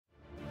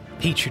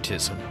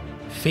patriotism,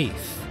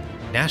 faith,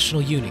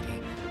 national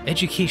unity,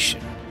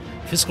 education,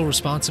 fiscal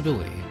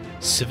responsibility,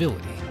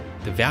 civility,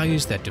 the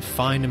values that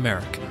define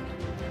America.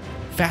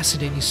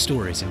 Fascinating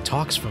stories and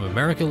talks from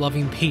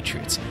America-loving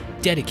patriots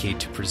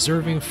dedicated to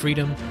preserving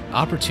freedom,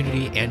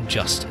 opportunity, and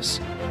justice.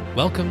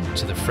 Welcome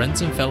to the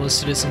Friends and Fellow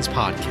Citizens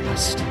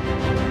podcast.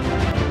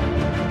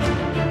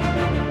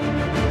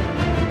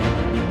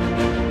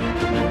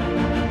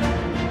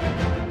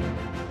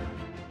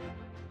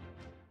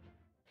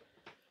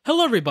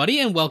 Hello, everybody,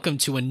 and welcome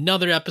to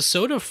another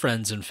episode of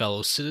Friends and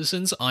Fellow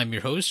Citizens. I'm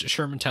your host,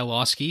 Sherman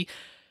Tylowski.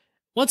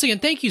 Once again,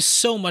 thank you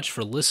so much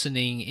for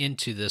listening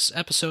into this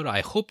episode.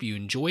 I hope you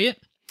enjoy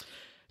it.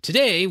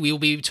 Today, we will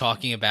be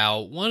talking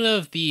about one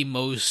of the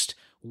most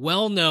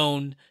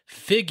well-known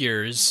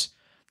figures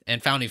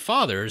and founding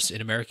fathers in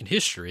American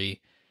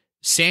history,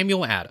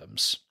 Samuel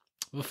Adams.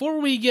 Before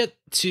we get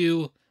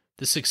to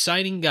this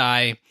exciting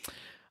guy,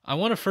 I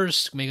want to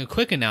first make a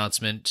quick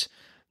announcement.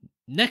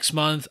 Next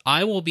month,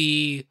 I will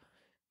be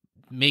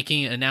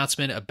making an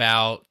announcement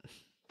about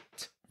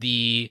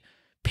the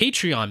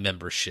Patreon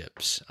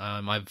memberships.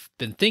 I've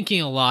been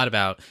thinking a lot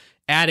about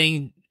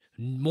adding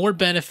more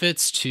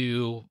benefits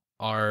to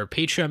our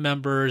Patreon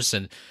members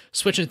and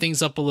switching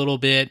things up a little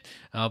bit,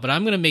 but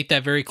I'm going to make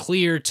that very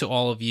clear to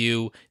all of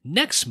you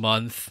next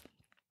month,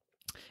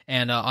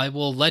 and I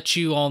will let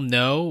you all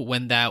know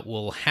when that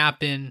will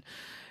happen.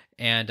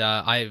 And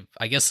I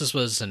guess this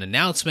was an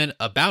announcement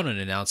about an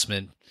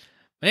announcement.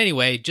 But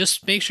anyway,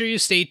 just make sure you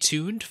stay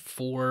tuned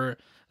for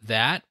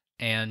that,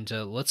 and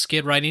let's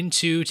get right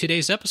into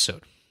today's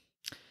episode.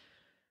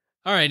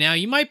 All right, now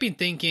you might be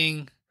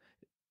thinking,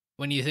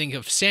 when you think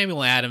of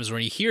Samuel Adams, or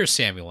when you hear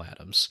Samuel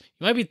Adams,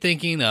 you might be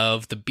thinking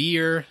of the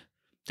beer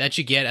that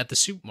you get at the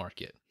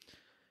supermarket.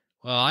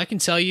 Well, I can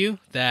tell you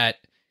that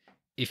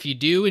if you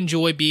do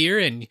enjoy beer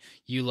and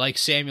you like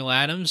Samuel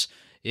Adams,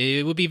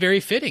 it would be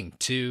very fitting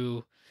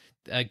to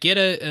get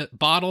a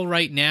bottle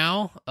right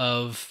now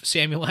of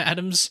Samuel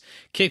Adams,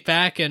 kick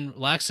back and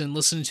relax and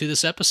listen to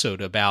this episode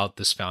about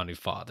this founding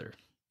father.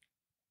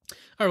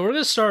 All right, we're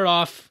going to start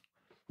off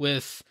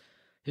with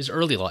his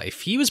early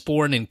life. He was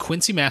born in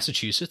Quincy,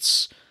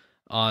 Massachusetts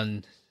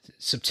on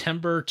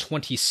September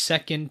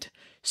 22nd,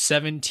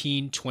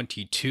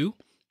 1722.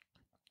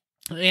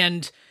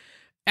 And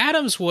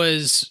Adams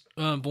was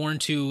born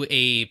to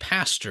a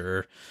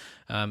pastor,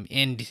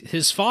 and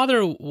his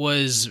father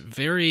was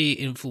very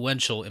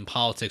influential in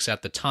politics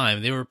at the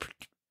time. They were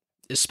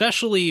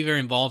especially very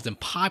involved in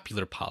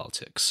popular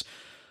politics.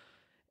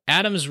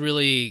 Adams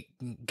really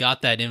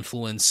got that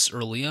influence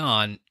early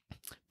on,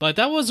 but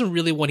that wasn't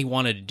really what he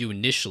wanted to do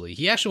initially.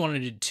 He actually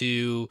wanted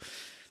to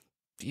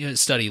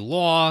study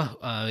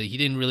law. He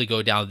didn't really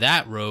go down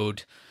that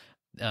road.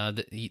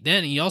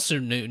 Then he also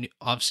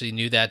obviously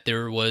knew that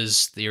there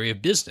was the area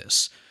of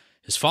business.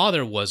 His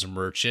father was a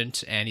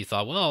merchant, and he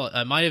thought, well,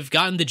 I might have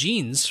gotten the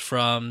genes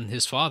from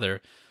his father.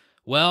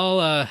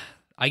 Well,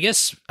 I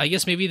guess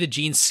maybe the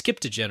genes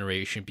skipped a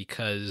generation,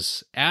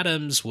 because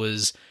Adams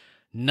was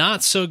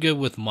not so good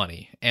with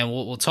money. And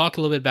we'll talk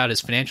a little bit about his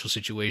financial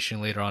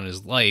situation later on in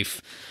his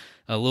life,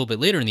 a little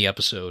bit later in the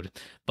episode.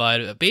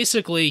 But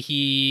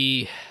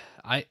basically,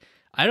 I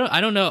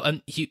don't know.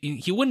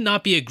 He would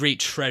not be a great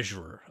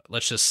treasurer,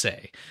 let's just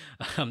say.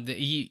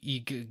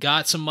 He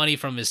got some money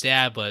from his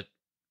dad, but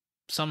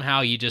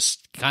somehow he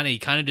just kind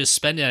of just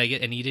spent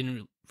it, and he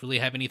didn't really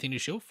have anything to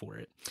show for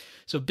it.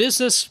 So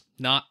business,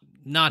 not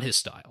his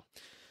style.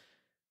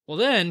 Well,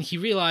 then he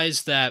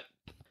realized that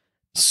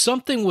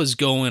something was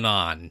going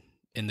on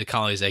in the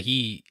colonies that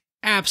he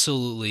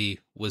absolutely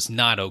was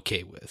not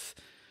okay with.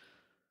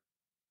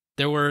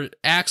 There were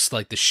acts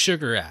like the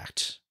Sugar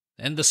Act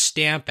and the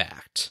Stamp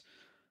Act,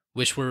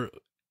 which were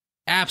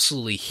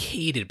absolutely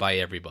hated by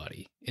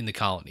everybody in the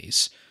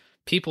colonies.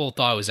 People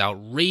thought it was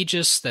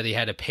outrageous that they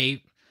had to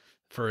pay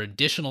for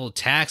additional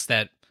tax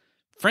that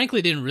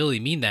frankly didn't really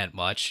mean that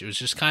much. It was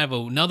just kind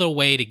of another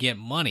way to get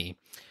money.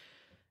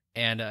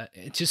 And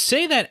to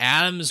say that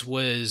Adams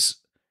was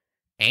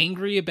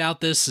angry about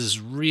this is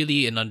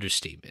really an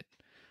understatement.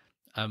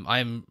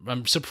 I'm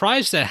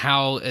surprised at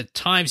how at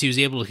times he was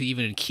able to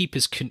even keep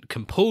his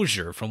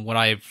composure from what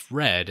I've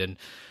read, and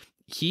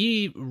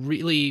he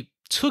really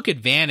took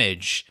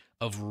advantage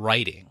of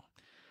writing,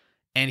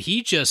 and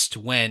he just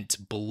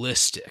went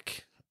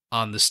ballistic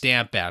on the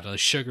Stamp Act, on the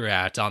Sugar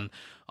Act, on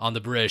the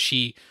British.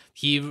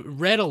 He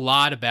read a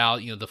lot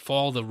about the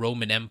fall of the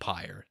Roman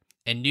Empire,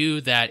 and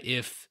knew that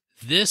if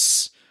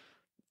this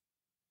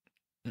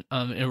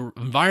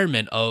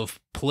environment of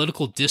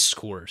political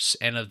discourse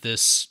and of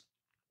this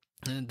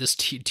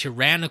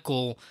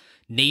tyrannical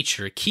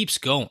nature keeps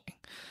going,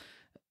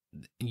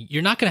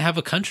 you're not going to have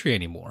a country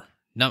anymore,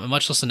 not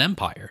much less an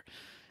empire.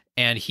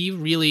 And he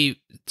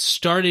really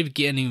started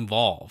getting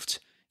involved,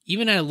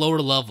 even at lower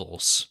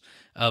levels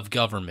of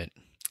government.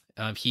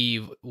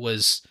 He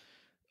was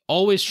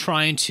always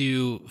trying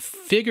to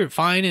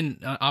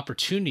find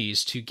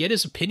opportunities to get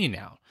his opinion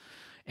out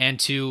and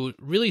to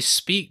really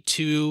speak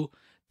to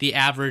the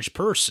average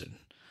person.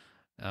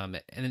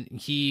 And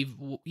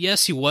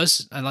yes, he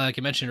was, like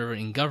I mentioned,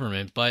 in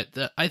government, but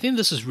I think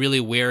this is really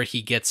where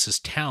he gets his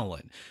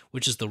talent,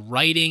 which is the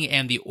writing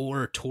and the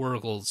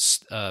oratorical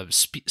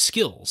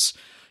skills.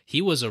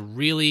 He was a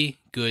really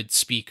good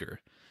speaker.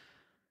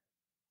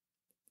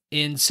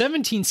 In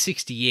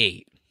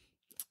 1768,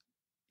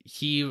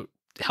 he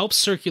helped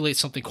circulate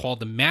something called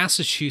the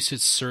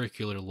Massachusetts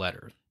Circular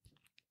Letter.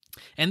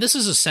 And this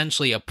is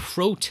essentially a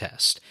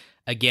protest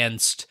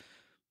against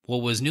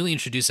what was newly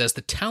introduced as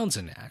the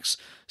Townshend Acts.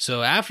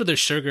 So after the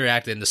Sugar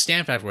Act and the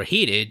Stamp Act were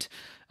hated,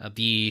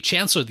 the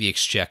Chancellor of the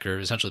Exchequer,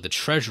 essentially the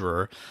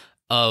treasurer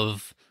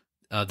of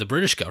the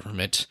British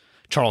government,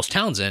 Charles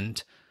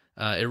Townshend,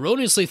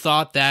 erroneously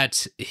thought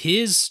that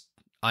his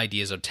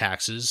ideas of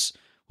taxes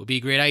would be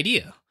a great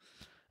idea.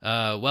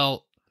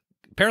 Well,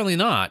 apparently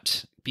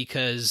not,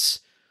 because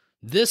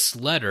this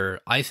letter,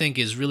 I think,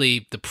 is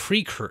really the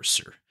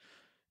precursor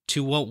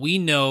to what we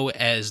know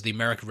as the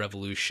American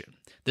Revolution.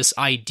 This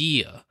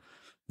idea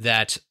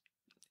that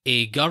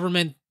a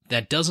government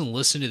that doesn't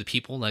listen to the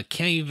people, that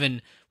can't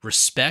even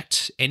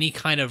respect any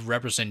kind of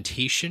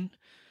representation,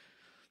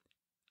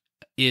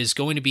 is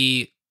going to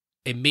be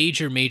a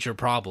major, major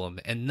problem,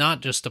 and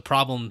not just a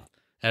problem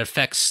that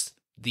affects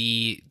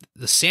the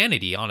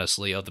sanity,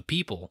 honestly, of the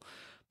people,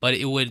 but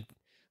it would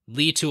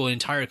lead to an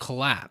entire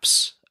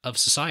collapse of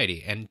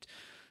society. And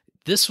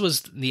this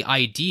was the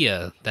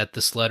idea that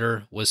this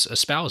letter was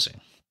espousing.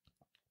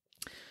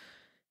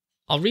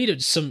 I'll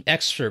read some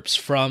excerpts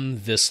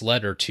from this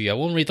letter to you. I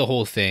won't read the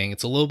whole thing.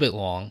 It's a little bit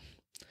long,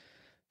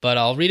 but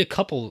I'll read a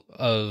couple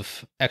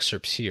of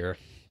excerpts here.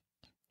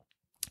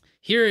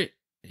 Here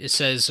it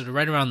says,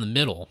 right around the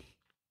middle,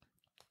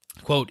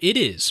 quote, "It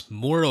is,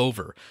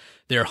 moreover,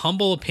 their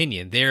humble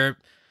opinion," there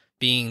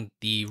being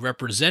the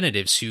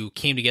representatives who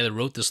came together,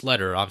 wrote this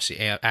letter, obviously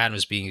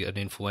Adams being an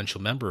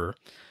influential member,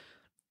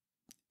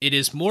 "It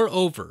is,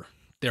 moreover,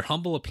 their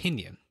humble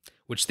opinion,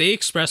 which they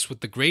express with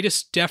the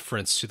greatest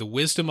deference to the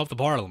wisdom of the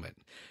Parliament,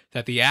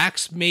 that the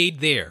acts made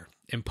there,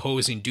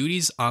 imposing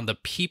duties on the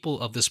people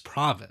of this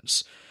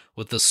province,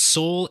 with the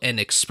sole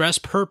and express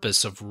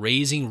purpose of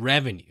raising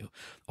revenue,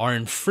 are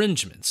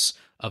infringements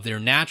of their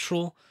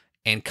natural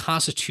and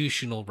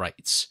constitutional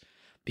rights,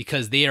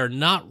 because they are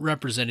not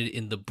represented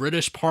in the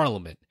British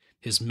Parliament,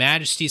 His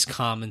Majesty's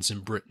Commons in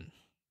Britain."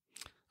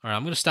 All right,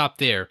 I'm going to stop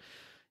there.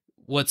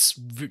 What's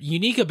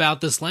unique about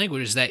this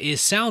language is that it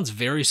sounds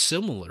very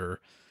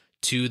similar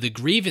to the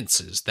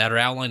grievances that are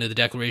outlined in the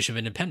Declaration of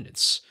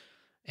Independence.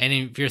 And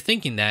if you're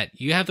thinking that,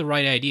 you have the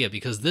right idea,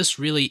 because this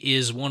really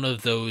is one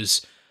of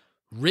those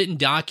written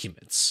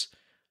documents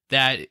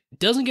that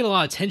doesn't get a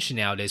lot of attention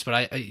nowadays,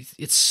 but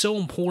it's so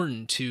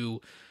important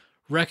to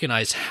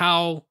recognize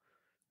how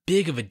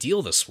big of a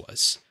deal this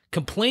was.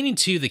 Complaining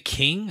to the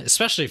king,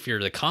 especially if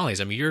you're the colonies,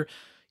 I mean,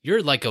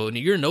 you're like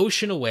you're an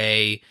ocean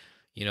away.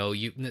 You know,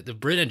 the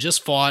Britain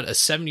just fought a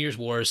 7 years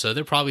war, so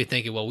they're probably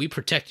thinking, well, we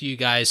protect you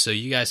guys, so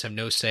you guys have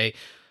no say.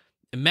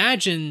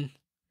 Imagine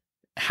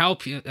how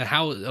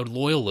a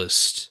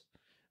loyalist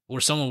or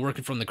someone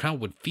working from the crown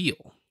would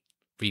feel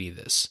reading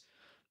this.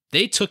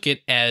 They took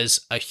it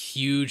as a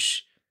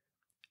huge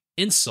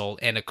insult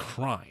and a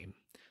crime.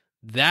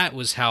 That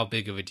was how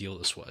big of a deal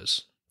this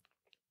was.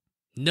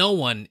 No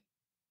one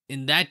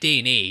in that day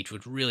and age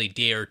would really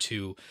dare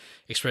to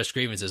express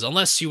grievances,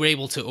 unless you were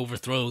able to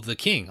overthrow the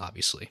king,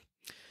 obviously.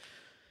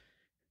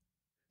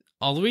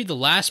 I'll read the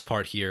last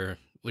part here,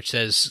 which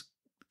says,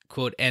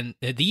 quote, "And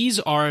these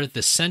are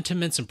the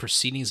sentiments and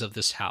proceedings of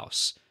this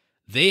House.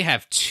 They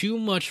have too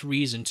much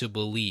reason to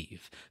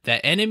believe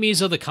that enemies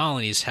of the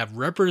colonies have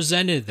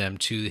represented them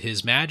to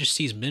His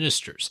Majesty's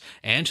ministers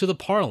and to the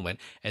Parliament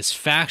as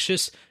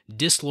factious,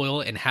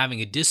 disloyal, and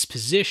having a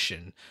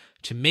disposition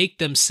to make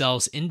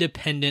themselves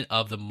independent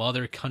of the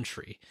mother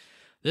country.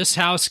 This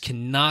House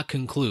cannot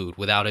conclude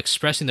without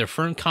expressing their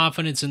firm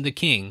confidence in the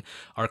King,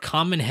 our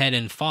common head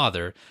and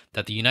father,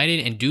 that the united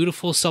and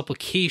dutiful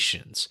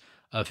supplications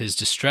of his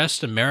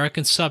distressed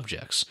American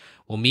subjects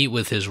will meet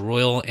with his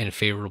royal and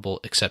favorable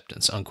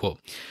acceptance,"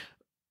 unquote.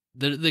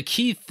 The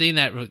key thing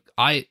that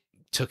I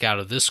took out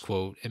of this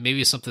quote, and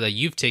maybe it's something that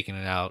you've taken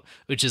it out,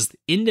 which is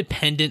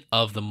independent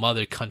of the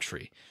mother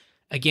country.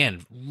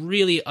 Again,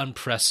 really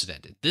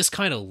unprecedented. This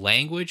kind of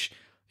language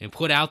and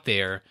put out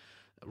there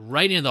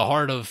right in the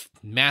heart of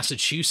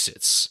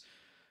Massachusetts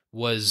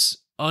was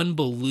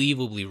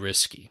unbelievably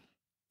risky.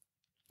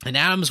 And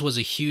Adams was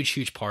a huge,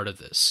 huge part of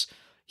this.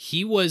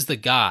 He was the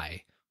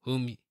guy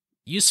whom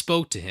you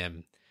spoke to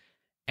him,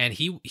 and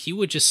he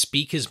would just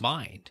speak his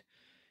mind,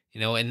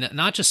 and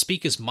not just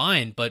speak his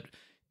mind, but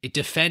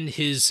defend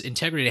his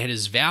integrity and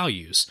his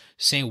values,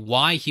 saying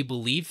why he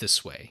believed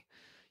this way.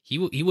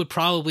 He would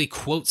probably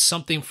quote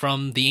something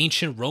from the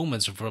ancient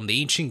Romans or from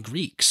the ancient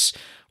Greeks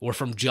or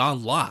from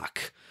John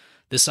Locke.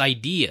 This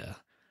idea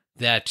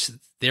that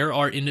there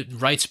are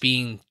rights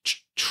being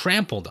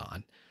trampled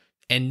on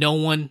and no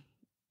one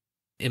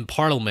in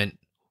Parliament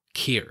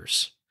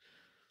cares.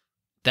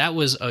 That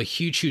was a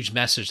huge, huge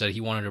message that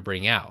he wanted to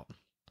bring out.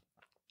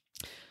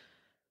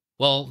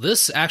 Well,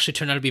 this actually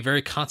turned out to be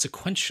very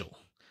consequential,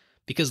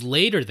 because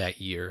later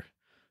that year,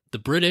 the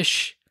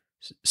British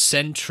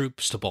send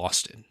troops to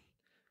Boston.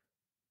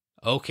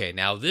 Okay,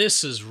 now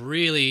this is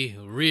really,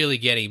 really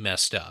getting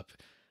messed up.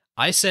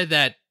 I said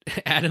that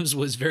Adams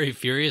was very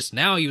furious.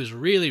 Now he was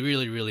really,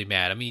 really, really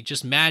mad. I mean,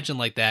 just imagine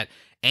like that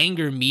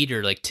anger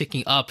meter, like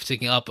ticking up,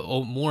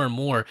 more and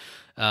more.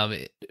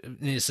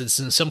 It's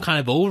in some kind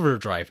of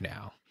overdrive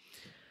now.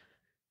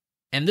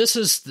 And this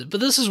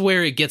is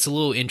where it gets a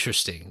little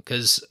interesting,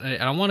 because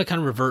I want to kind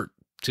of revert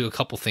to a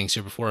couple things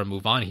here before I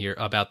move on here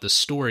about the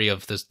story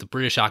of the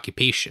British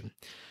occupation.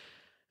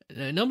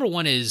 Number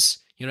one is,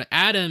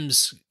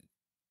 Adams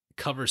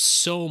covers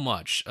so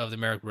much of the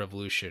American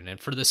Revolution, and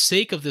for the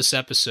sake of this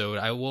episode,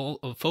 I will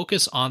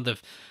focus on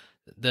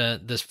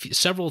the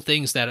several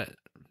things that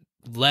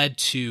led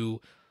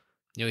to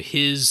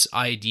his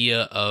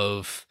idea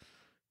of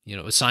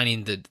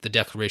assigning the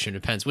Declaration of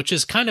Independence, which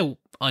is kind of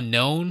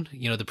unknown.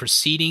 The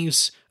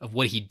proceedings of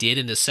what he did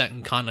in the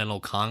Second Continental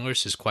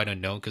Congress is quite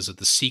unknown because of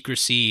the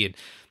secrecy, and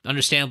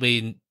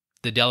understandably,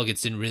 the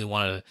delegates didn't really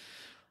want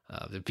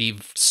to be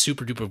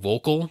super duper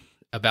vocal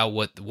about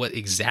what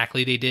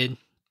exactly they did.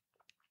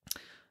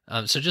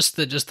 So just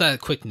that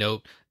quick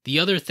note. The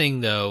other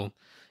thing, though,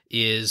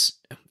 is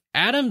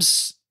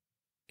Adams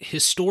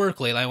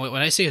historically, like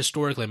when I say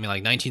historically, I mean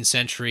like 19th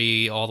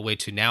century all the way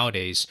to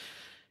nowadays,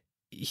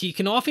 he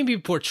can often be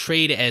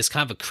portrayed as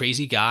kind of a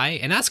crazy guy,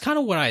 and that's kind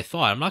of what I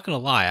thought. I'm not going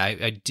to lie.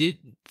 I did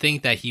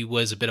think that he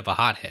was a bit of a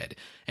hothead,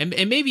 and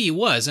maybe he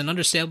was, and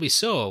understandably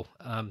so.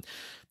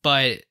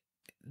 But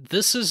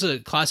this is a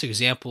classic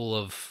example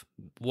of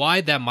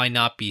why that might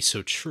not be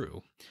so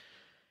true.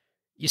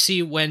 You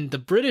see, when the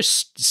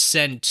British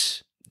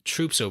sent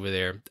troops over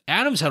there,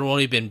 Adams had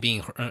already been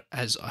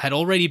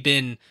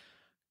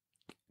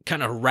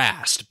kind of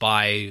harassed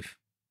by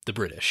the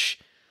British.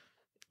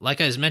 Like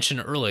I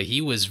mentioned earlier,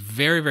 he was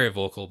very, very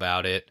vocal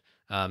about it.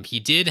 He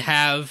did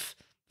have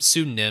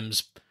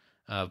pseudonyms,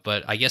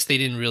 but I guess they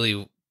didn't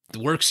really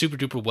work super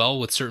duper well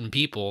with certain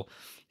people,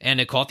 and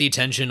it caught the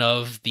attention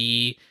of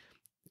the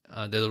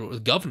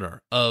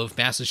governor of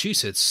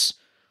Massachusetts,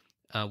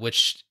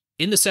 which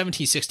in the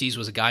 1760s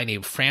was a guy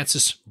named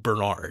Francis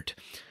Bernard.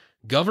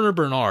 Governor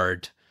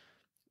Bernard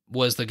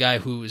was the guy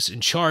who was in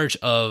charge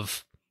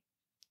of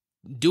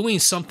doing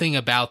something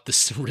about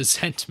this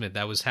resentment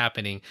that was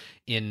happening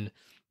in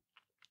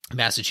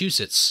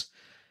Massachusetts,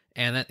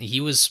 and that he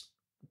was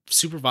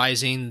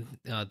supervising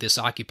this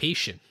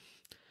occupation.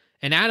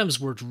 And Adams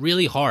worked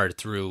really hard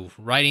through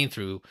writing,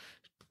 through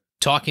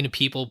talking to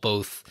people,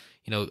 both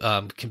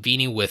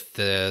convening with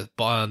the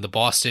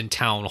Boston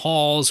town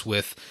halls,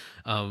 with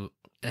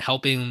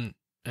helping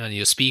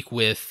speak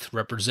with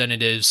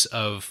representatives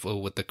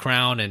with the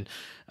Crown, and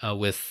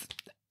with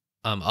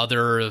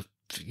other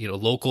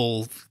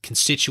local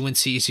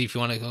constituencies, if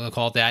you want to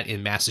call it that,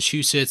 in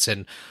Massachusetts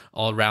and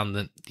all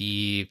around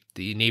the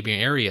neighboring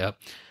area.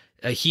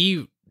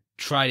 He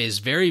tried his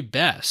very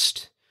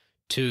best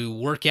to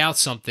work out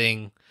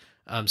something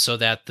so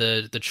that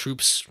the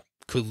troops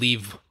could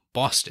leave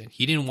Boston.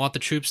 He didn't want the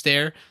troops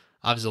there.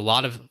 Obviously, a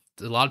lot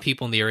of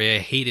people in the area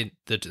hated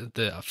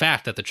the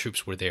fact that the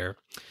troops were there.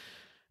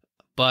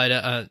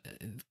 But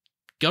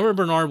Governor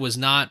Bernard was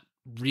not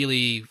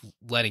really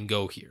letting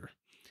go here.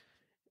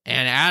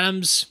 And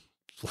Adams,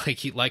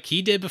 like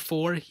he did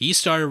before, he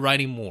started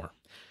writing more.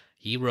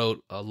 He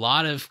wrote a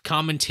lot of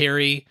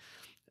commentary,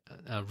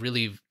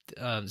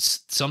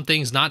 some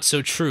things not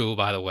so true,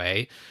 by the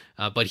way,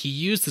 but he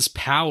used this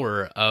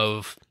power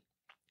of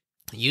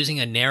using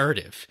a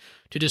narrative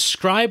to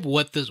describe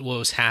what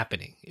was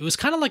happening. It was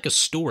kind of like a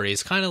story.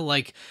 It's kind of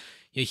like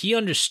he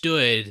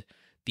understood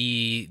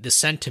the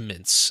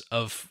sentiments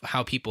of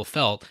how people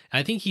felt. And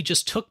I think he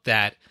just took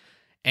that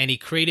and he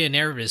created a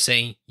narrative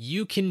saying,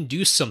 you can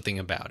do something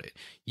about it.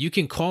 You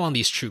can call on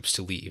these troops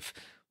to leave.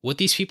 What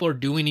these people are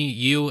doing to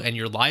you and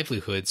your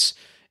livelihoods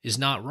is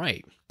not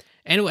right.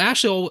 And it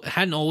actually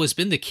hadn't always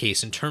been the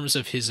case in terms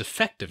of his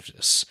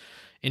effectiveness.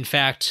 In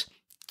fact,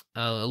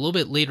 a little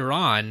bit later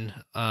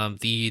on,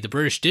 the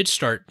British did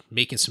start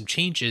making some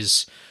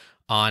changes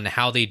on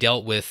how they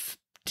dealt with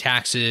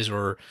taxes,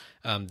 or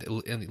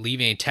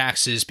alleviating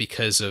taxes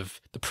because of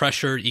the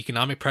pressure,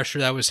 economic pressure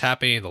that was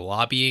happening, the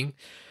lobbying.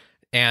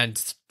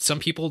 And some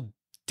people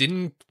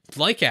didn't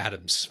like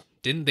Adams.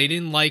 They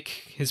didn't like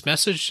his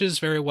messages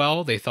very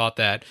well. They thought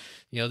that,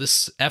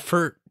 this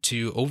effort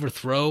to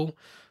overthrow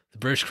the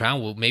British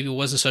Crown maybe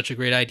wasn't such a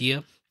great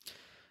idea.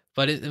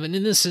 But in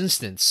this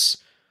instance,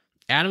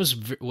 Adams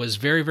was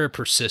very, very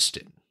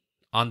persistent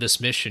on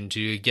this mission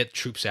to get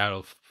troops out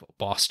of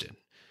Boston.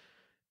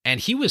 And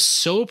he was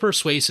so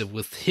persuasive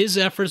with his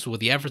efforts,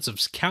 with the efforts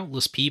of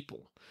countless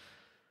people.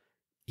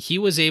 He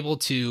was able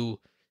to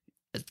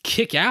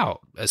kick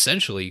out,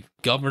 essentially,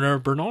 Governor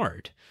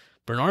Bernard.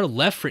 Bernard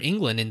left for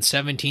England in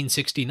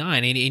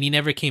 1769, and he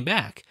never came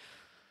back.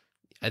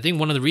 I think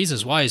one of the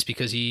reasons why is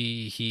because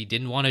he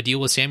didn't want to deal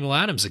with Samuel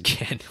Adams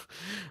again,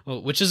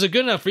 which is a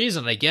good enough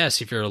reason, I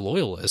guess, if you're a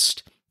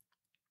loyalist.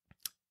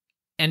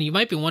 And you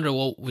might be wondering,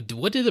 well,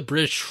 what did the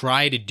British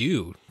try to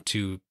do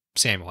to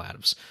Samuel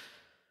Adams?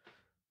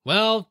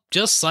 Well,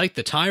 just like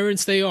the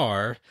tyrants they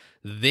are,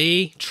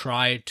 they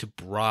tried to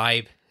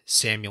bribe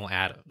Samuel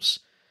Adams.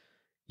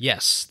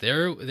 Yes,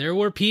 there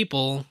were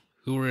people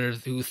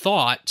who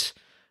thought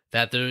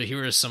that he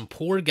was some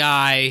poor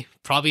guy,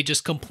 probably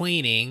just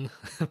complaining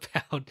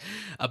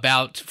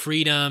about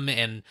freedom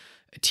and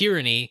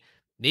tyranny,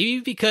 maybe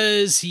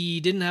because he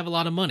didn't have a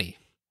lot of money.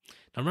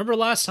 Now, remember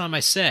last time I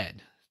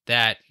said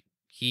that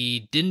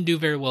he didn't do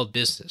very well in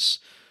business.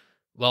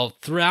 Well,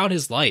 throughout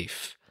his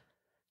life,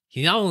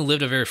 he not only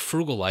lived a very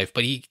frugal life,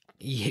 but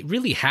he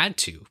really had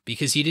to,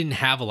 because he didn't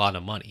have a lot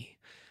of money.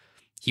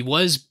 He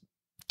was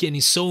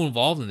getting so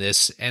involved in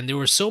this, and there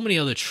were so many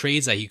other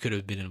trades that he could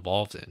have been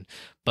involved in,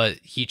 but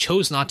he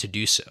chose not to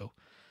do so.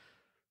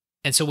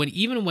 And so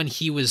even when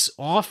he was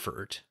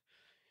offered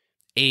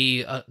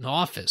an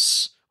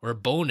office or a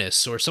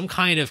bonus or some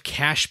kind of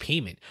cash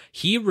payment,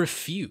 he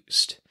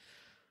refused.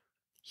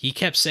 He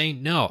kept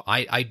saying, no,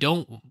 I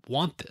don't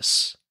want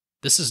this.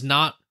 This is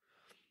not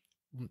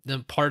the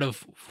part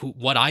of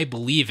what I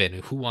believe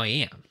in, who I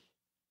am.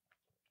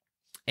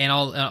 And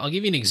I'll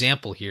give you an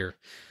example here.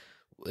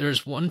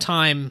 There's one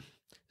time,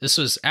 this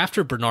was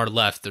after Bernard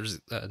left, there's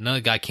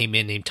another guy came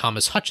in named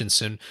Thomas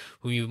Hutchinson,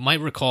 who you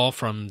might recall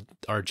from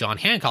our John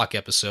Hancock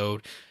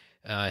episode.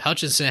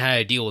 Hutchinson had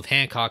to deal with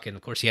Hancock, and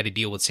of course he had to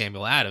deal with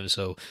Samuel Adams,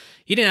 so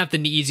he didn't have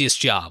the easiest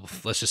job,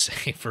 let's just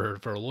say, for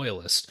a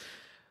loyalist.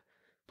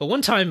 But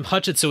one time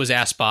Hutchinson was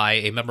asked by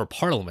a member of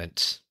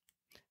Parliament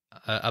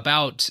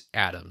about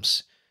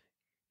Adams,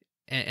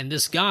 and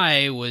this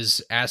guy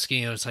was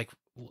asking, it's like,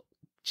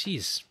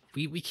 geez,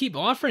 we keep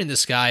offering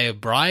this guy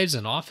bribes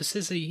and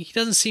offices. He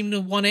doesn't seem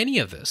to want any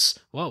of this.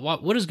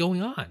 What is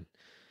going on?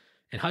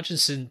 And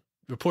Hutchinson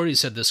reportedly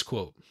said this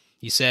quote.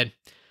 He said,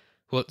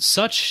 quote,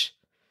 "Such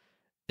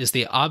is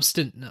the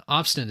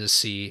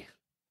obstinacy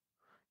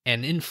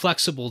and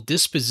inflexible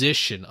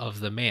disposition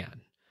of the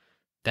man,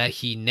 that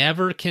he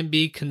never can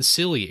be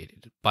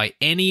conciliated by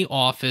any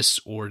office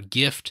or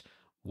gift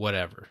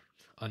whatever,"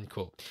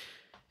 unquote.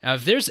 Now,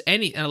 if there's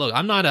any, and look,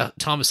 I'm not a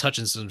Thomas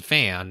Hutchinson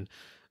fan,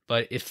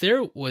 but if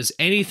there was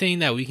anything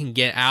that we can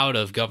get out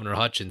of Governor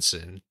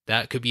Hutchinson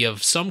that could be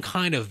of some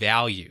kind of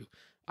value,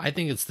 I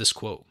think it's this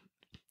quote.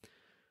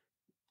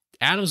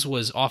 Adams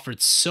was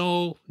offered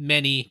so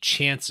many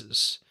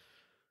chances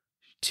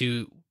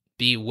to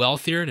be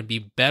wealthier and be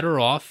better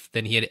off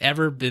than he had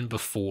ever been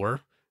before,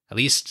 at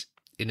least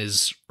in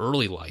his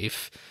early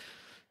life,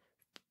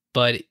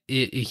 but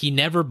he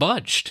never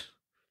budged.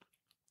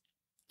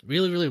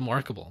 Really, really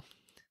remarkable.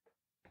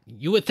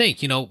 You would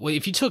think,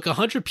 if you took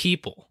 100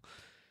 people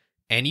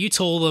and you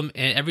told them,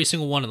 and every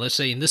single one, let's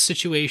say in this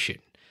situation,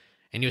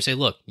 and you would say,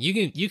 look,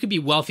 you can be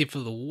wealthy for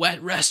the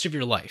rest of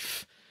your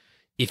life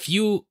if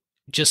you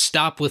just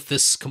stop with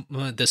this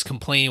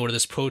complaint or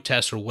this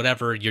protest or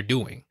whatever you're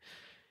doing.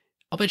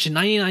 I'll bet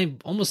you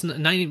almost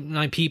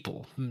 99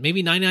 people,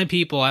 maybe 99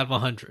 people out of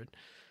 100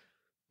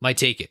 might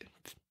take it,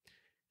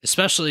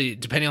 especially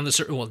depending on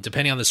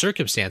the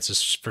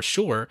circumstances, for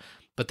sure.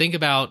 But think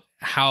about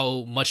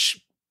how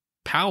much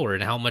power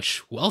and how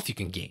much wealth you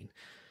can gain.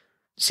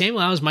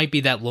 Samuel Adams might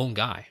be that lone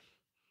guy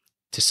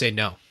to say,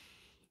 no,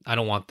 I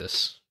don't want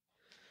this.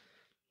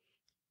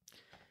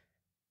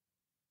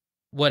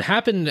 What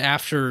happened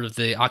after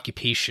the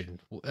occupation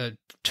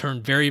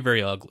turned very,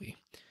 very ugly.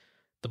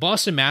 The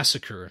Boston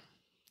Massacre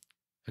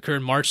occurred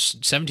in March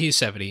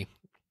 1770.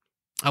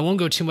 I won't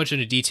go too much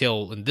into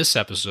detail in this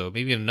episode.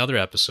 Maybe in another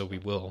episode we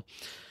will.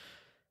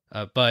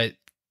 But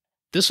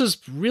this was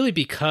really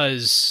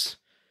because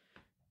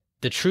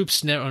the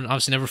troops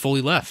obviously never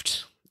fully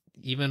left,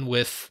 even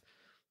with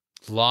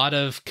a lot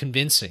of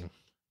convincing.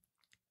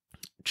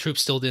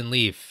 Troops still didn't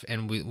leave,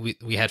 and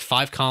we had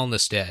 5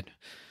 colonists dead.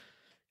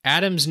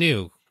 Adams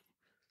knew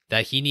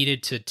that he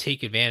needed to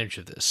take advantage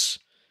of this.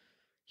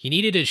 He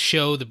needed to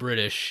show the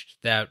British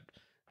that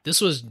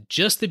this was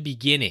just the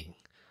beginning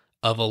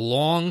of a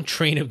long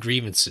train of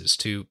grievances.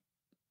 I'm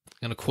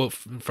going to quote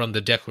from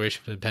the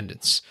Declaration of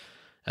Independence.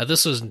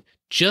 This was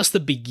just the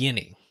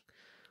beginning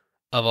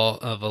of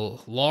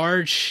a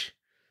large,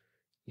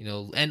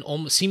 and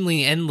almost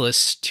seemingly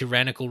endless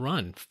tyrannical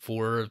run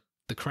for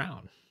the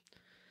crown.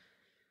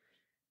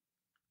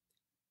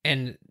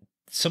 And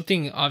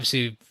something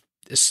obviously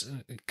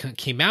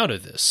came out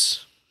of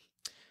this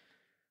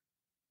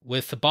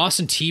with the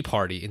Boston Tea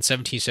Party in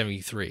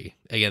 1773.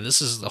 Again,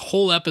 this is the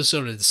whole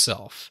episode in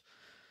itself,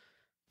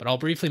 but I'll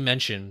briefly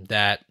mention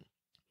that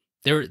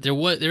there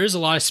is a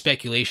lot of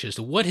speculation as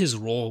to what his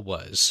role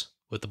was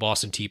with the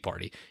Boston Tea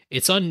Party.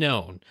 It's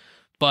unknown,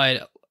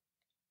 but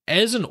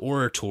as an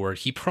orator,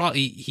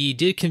 he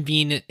did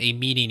convene a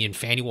meeting in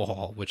Faneuil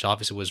Hall, which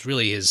obviously was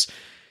really his,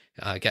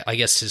 I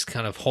guess, his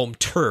kind of home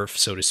turf,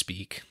 so to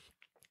speak.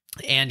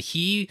 And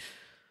he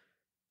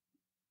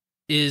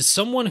is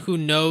someone who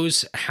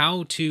knows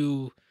how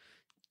to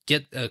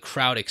get a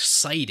crowd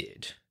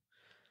excited,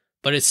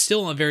 but it's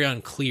still very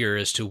unclear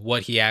as to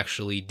what he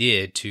actually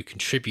did to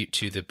contribute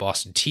to the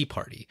Boston Tea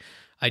Party.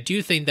 I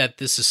do think that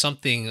this is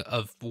something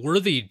of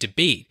worthy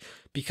debate,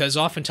 because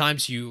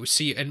oftentimes you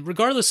see, and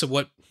regardless of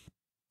what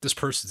this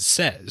person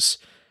says,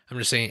 I'm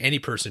just saying any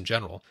person in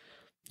general,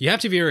 you have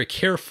to be very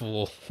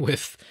careful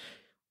with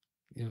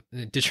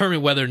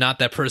determining whether or not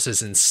that person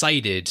is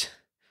incited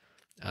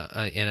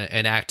in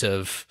an act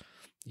of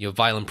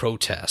violent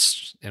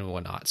protest and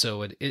whatnot.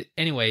 So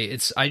anyway,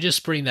 I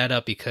just bring that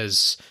up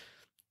because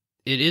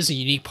it is a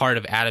unique part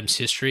of Adams'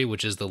 history,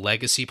 which is the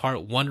legacy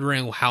part,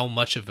 wondering how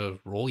much of a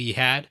role he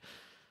had.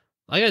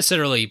 Like I said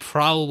earlier, he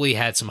probably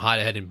had some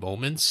hot-headed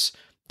moments.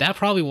 That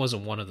probably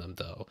wasn't one of them,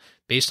 though,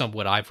 based on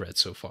what I've read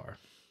so far.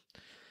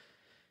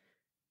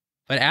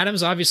 But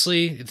Adams,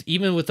 obviously,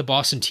 even with the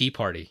Boston Tea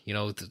Party,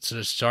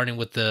 starting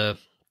with the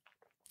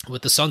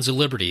Sons of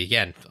Liberty,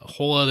 again, a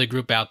whole other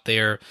group out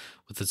there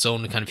with its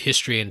own kind of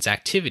history and its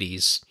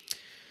activities,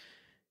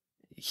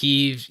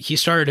 he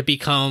started to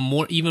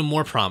become even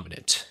more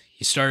prominent.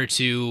 He started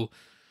to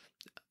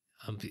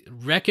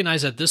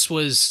recognize that this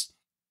was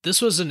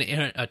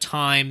a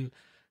time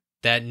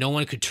that no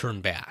one could turn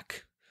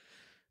back.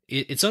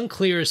 It's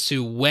unclear as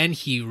to when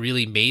he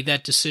really made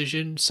that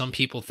decision. Some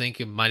people think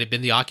it might have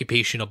been the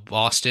occupation of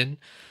Boston.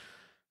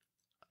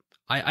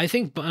 I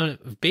think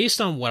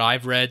based on what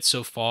I've read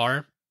so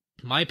far,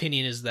 my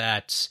opinion is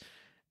that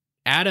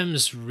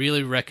Adams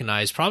really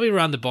recognized, probably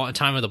around the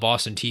time of the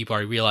Boston Tea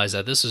Party, realized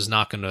that this is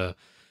not going to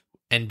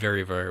end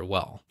very, very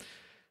well.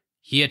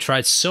 He had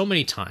tried so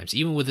many times,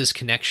 even with his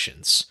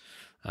connections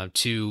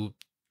to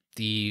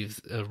the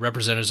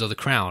representatives of the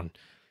crown,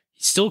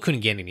 he still couldn't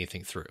get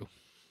anything through.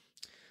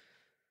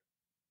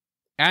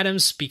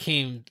 Adams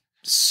became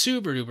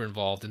super duper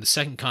involved in the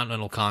Second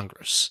Continental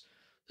Congress.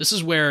 This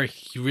is where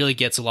he really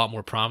gets a lot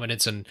more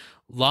prominence and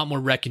a lot more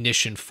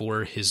recognition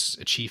for his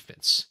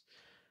achievements.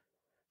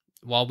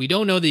 While we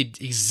don't know the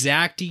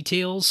exact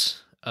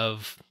details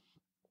of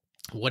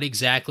what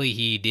exactly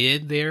he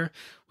did there,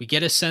 we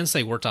get a sense that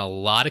he worked on a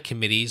lot of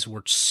committees,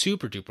 worked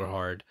super duper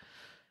hard.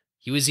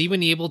 He was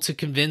even able to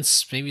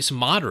convince maybe some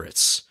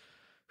moderates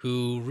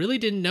who really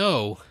didn't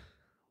know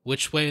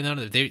which way or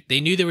another.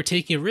 They knew they were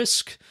taking a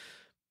risk.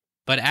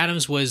 But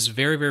Adams was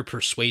very, very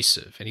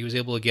persuasive, and he was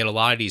able to get a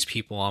lot of these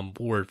people on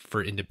board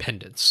for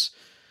independence.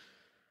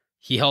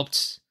 He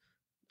helped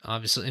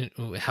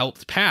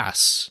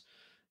pass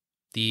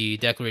the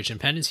Declaration of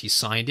Independence. He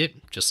signed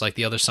it, just like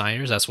the other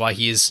signers. That's why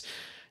he is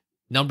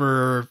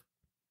number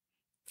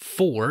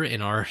 4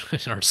 in our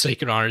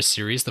Sacred Honors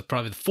series,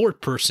 probably the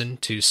 4th person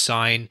to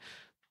sign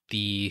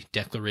the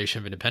Declaration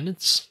of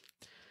Independence.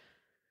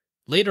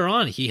 Later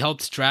on, he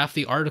helped draft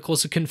the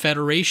Articles of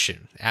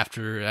Confederation.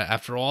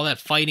 After all that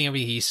fighting, I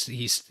mean,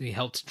 he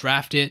helped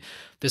draft it.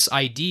 This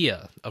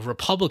idea of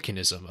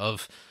republicanism,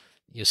 of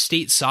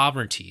state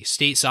sovereignty.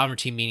 State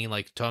sovereignty meaning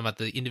like talking about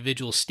the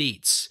individual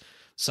states.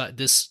 So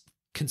this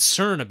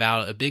concern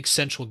about a big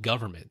central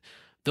government.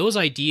 Those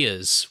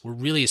ideas were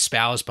really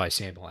espoused by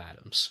Samuel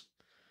Adams.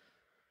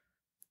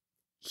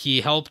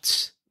 He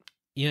helped,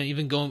 he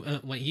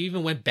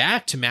even went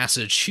back to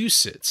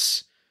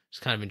Massachusetts. It's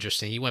kind of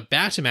interesting. He went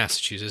back to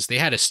Massachusetts. They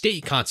had a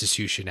state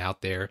constitution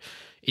out there.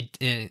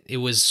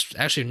 It was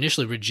actually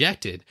initially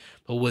rejected,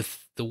 but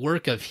with the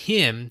work of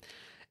him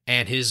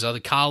and his other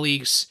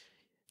colleagues,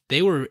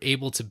 they were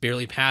able to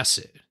barely pass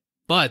it.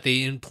 But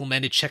they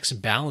implemented checks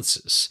and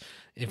balances,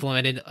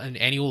 implemented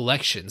annual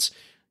elections.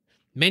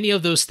 Many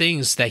of those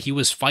things that he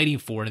was fighting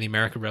for in the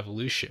American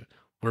Revolution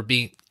were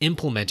being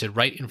implemented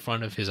right in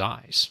front of his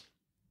eyes.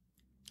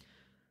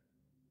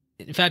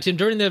 In fact,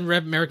 during the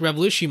American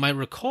Revolution, you might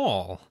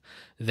recall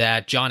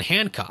that John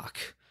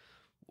Hancock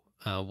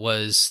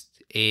was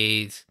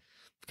a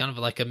kind of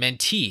like a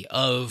mentee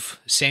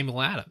of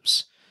Samuel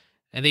Adams.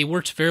 And they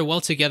worked very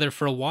well together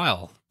for a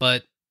while.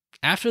 But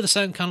after the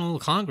Second Continental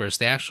Congress,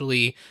 they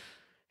actually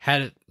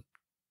had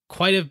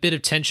quite a bit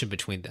of tension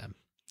between them,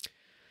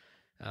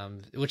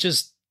 which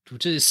is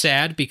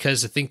sad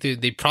because I think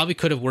they probably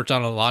could have worked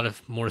on a lot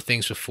of more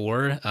things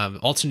before.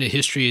 Alternate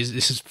history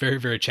is very,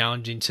 very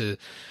challenging to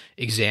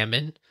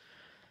examine.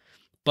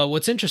 But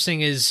what's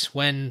interesting is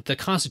when the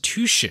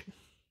Constitution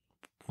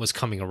was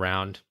coming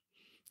around,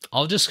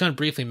 I'll just kind of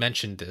briefly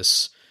mention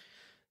this,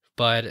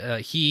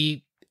 but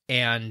he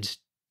and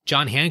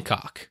John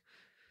Hancock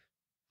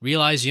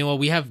realized,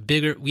 we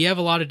have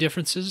a lot of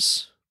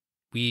differences.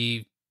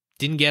 We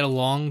didn't get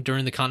along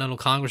during the Continental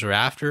Congress or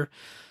after,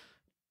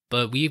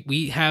 but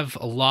we have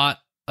a lot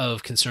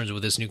of concerns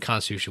with this new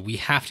Constitution. We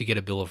have to get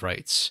a Bill of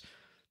Rights.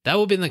 That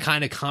would have been the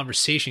kind of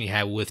conversation he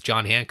had with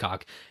John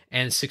Hancock,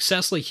 and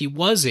successfully he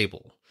was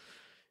able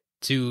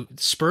to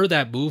spur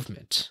that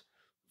movement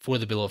for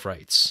the Bill of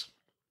Rights.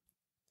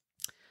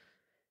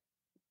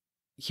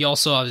 He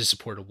also obviously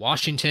supported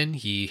Washington.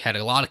 He had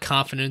a lot of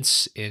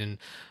confidence in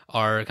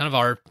our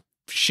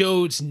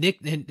show's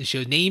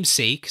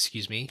namesake,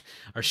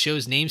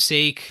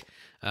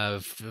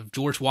 of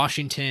George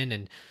Washington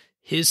and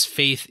his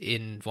faith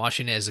in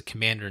Washington as a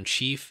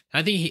commander-in-chief.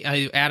 I think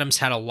Adams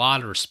had a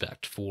lot of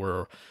respect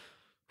for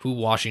who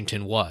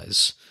Washington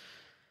was.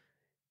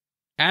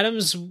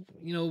 Adams,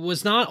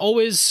 was not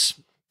always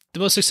the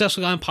most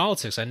successful guy in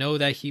politics. I know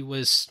that he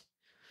was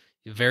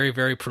very,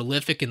 very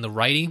prolific in the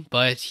writing,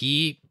 but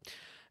he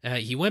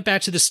went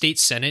back to the state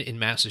Senate in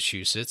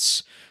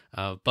Massachusetts,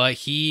 but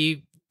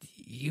he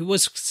he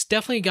was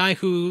definitely a guy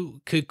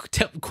who could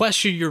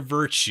question your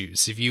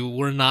virtues if you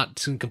were not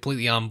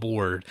completely on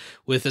board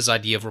with his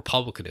idea of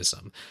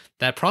republicanism.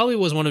 That probably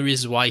was one of the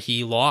reasons why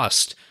he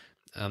lost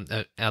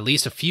at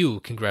least a few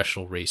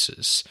congressional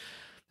races.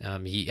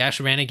 He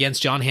actually ran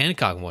against John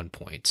Hancock at one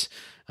point,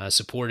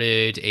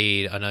 supported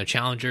another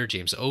challenger,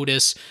 James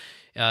Otis.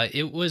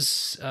 It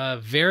was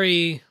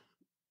very...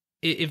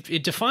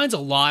 It defines a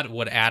lot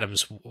what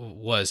Adams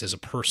was as a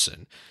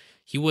person.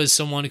 He was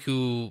someone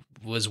who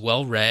was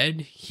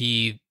well-read.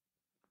 He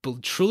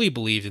truly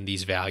believed in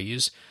these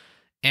values,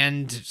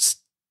 and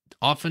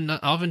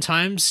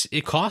oftentimes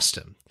it cost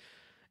him.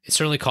 It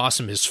certainly cost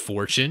him his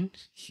fortune.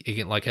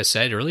 Again, like I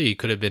said earlier, he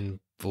could have been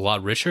a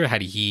lot richer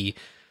had he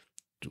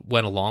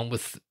went along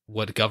with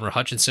what Governor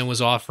Hutchinson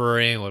was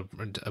offering, or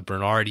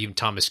Bernard, even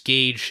Thomas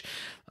Gage,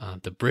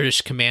 the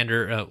British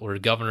commander or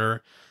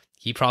governor.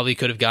 He probably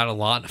could have gotten a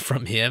lot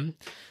from him,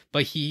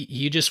 but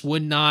he just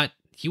would not.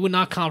 He would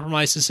not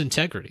compromise his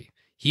integrity.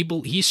 He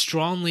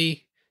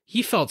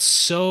felt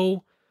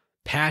so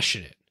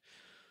passionate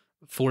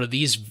for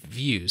these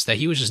views that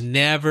he was just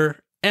never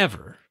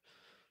ever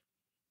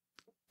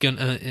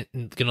gonna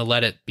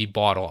let it be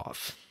bought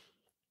off.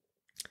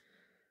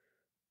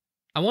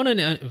 I want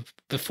to,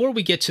 before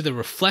we get to the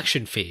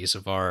reflection phase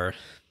of our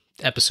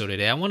episode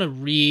today, I want to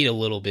read a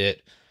little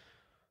bit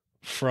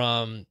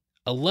from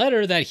a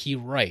letter that he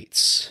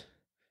writes,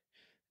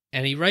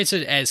 and he writes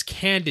it as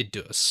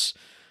Candidus,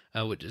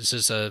 which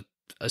is a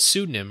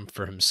pseudonym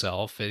for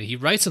himself, and he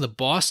writes in the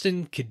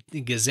Boston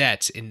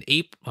Gazette on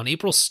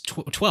April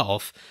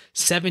 12th,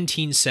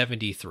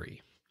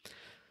 1773.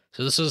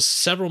 So this was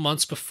several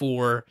months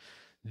before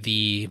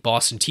the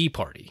Boston Tea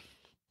Party.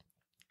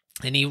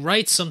 And he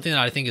writes something that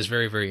I think is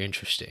very, very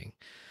interesting.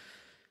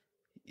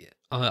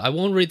 I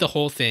won't read the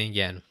whole thing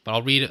again, but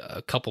I'll read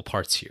a couple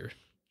parts here.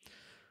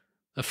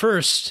 The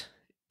first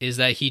is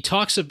that he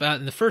talks about,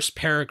 in the first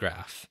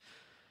paragraph,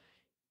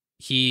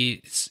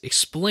 he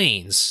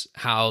explains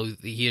how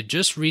he had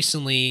just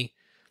recently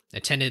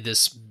attended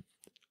this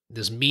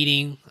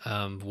meeting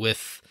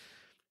with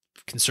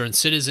concerned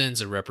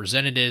citizens and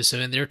representatives,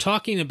 and they're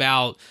talking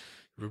about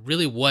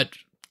really what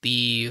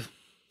the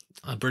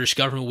British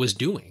government was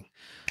doing,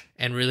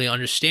 and really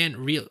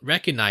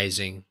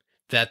recognizing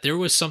that there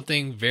was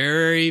something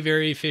very,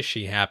 very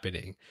fishy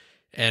happening.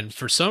 And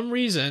for some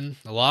reason,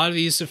 a lot of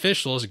these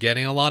officials are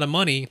getting a lot of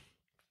money.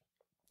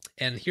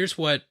 And here's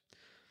what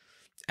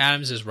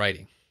Adams is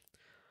writing.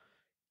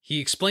 He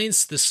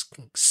explains this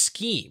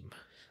scheme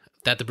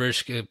that the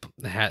British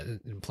had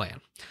in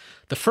plan.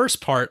 The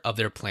first part of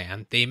their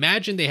plan, they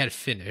imagined they had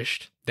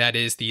finished, that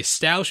is, the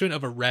establishment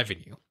of a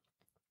revenue.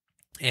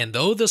 And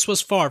though this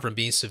was far from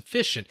being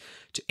sufficient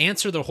to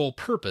answer their whole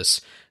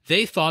purpose,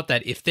 they thought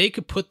that if they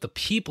could put the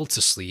people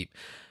to sleep,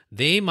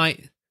 they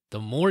might the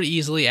more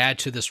easily add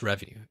to this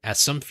revenue at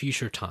some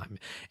future time,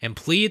 and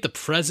plead the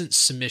present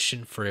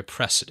submission for a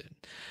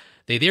precedent.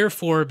 They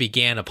therefore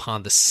began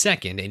upon the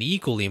second and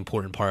equally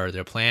important part of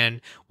their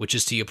plan, which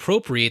is to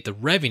appropriate the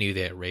revenue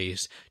they had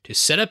raised, to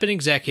set up an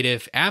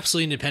executive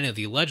absolutely independent of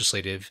the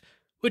legislative,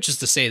 which is,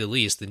 to say the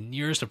least, the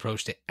nearest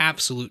approach to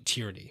absolute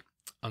tyranny.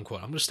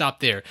 Unquote. I'm going to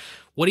stop there.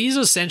 What he's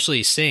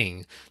essentially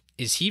saying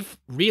is he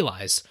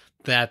realized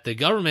that the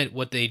government,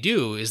 what they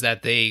do is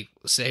that they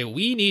say,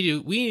 we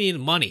need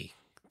money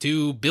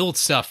to build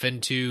stuff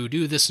and to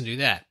do this and do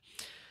that.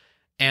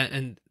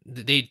 And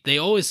they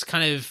always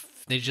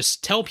they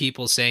just tell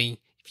people saying,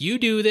 if you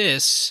do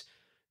this,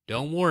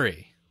 don't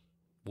worry.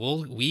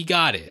 We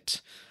got it.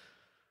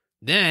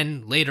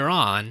 Then later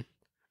on,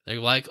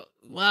 they're like,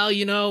 well,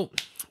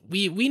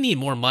 we need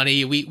more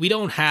money. We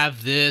don't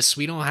have this.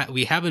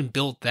 We haven't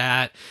built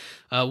that.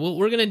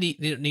 We're going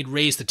to need to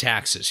raise the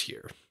taxes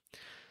here.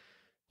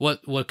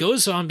 What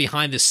goes on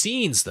behind the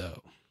scenes,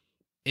 though,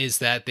 is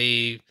that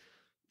they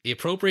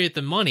appropriate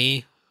the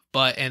money,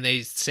 and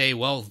they say,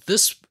 well,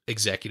 this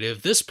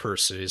executive, this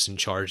person is in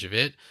charge of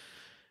it.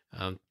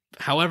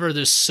 However,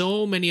 there's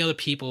so many other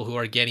people who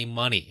are getting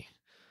money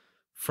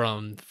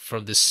from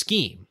this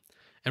scheme.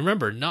 And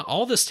remember, not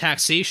all this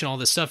taxation, all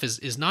this stuff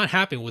is not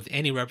happening with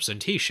any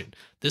representation.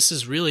 This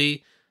is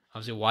really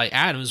obviously why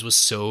Adams was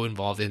so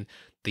involved in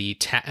the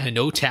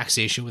no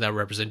taxation without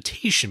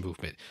representation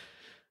movement.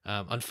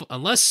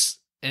 Unless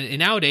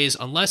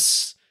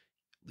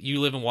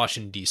you live in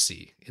Washington,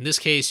 D.C. In this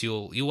case,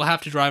 you will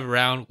have to drive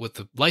around with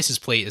the license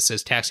plate that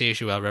says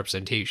taxation without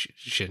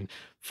representation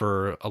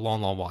for a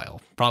long, long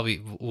while.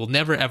 Probably will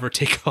never ever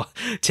take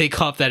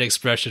off that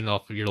expression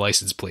off of your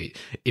license plate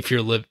if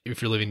you're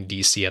living in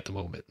D.C. at the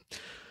moment.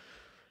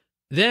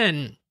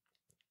 Then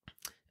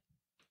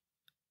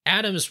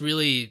Adams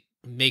really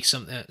makes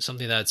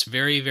something that's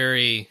very,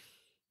 very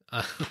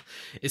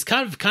it's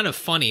kind of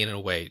funny in a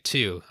way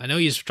too. I know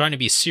he's trying to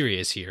be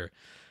serious here.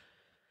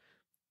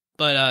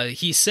 But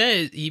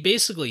he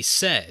basically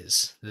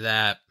says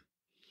that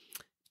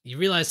you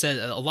realize that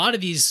a lot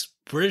of these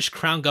British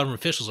Crown government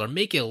officials are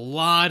making a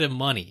lot of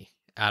money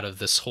out of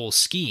this whole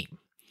scheme.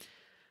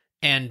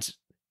 And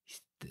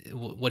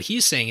what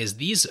he's saying is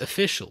these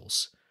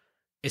officials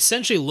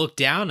essentially look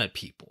down at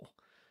people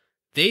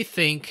they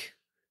think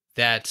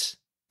that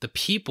the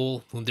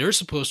people whom they're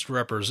supposed to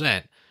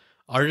represent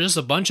are just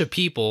a bunch of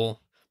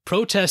people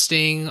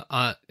protesting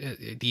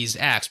these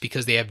acts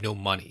because they have no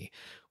money,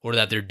 or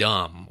that they're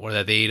dumb, or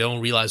that they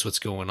don't realize what's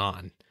going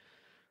on.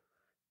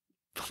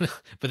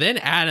 But then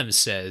Adams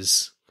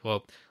says,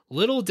 well,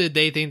 little did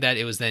they think that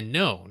it was then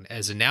known,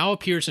 as it now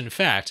appears in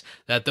fact,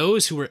 that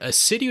those who were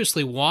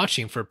assiduously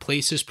watching for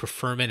places,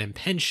 preferment, and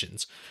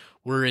pensions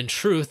were in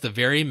truth the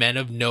very men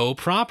of no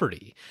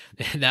property,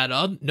 and that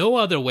no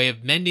other way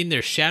of mending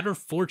their shattered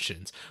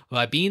fortunes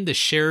by being the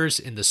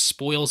sharers in the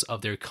spoils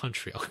of their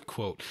country,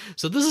 unquote.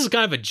 So this is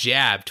kind of a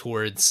jab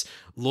towards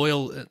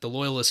the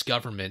loyalist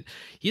government.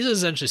 He's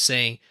essentially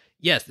saying,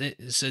 yes,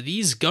 so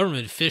these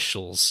government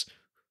officials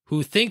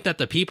who think that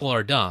the people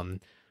are dumb,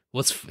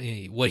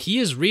 what he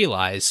has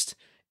realized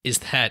is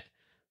that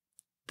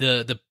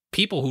the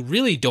people who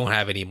really don't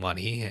have any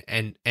money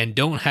and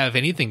don't have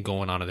anything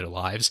going on in their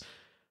lives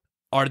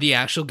are the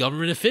actual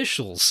government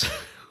officials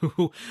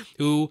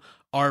who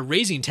are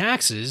raising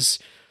taxes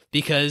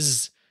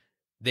because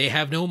they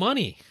have no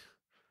money.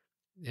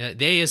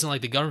 They isn't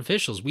like the government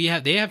officials.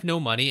 They have no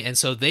money, and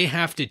so they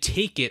have to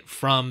take it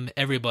from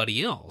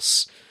everybody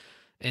else.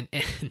 And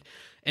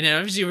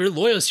obviously, if you're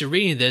loyalists, you're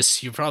reading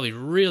this, you're probably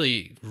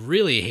really,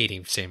 really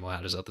hating Samuel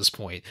Adams at this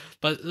point.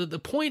 But the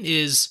point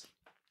is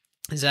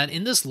that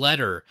in this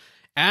letter,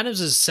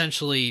 Adams is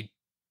essentially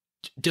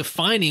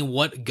defining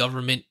what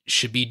government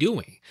should be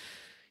doing.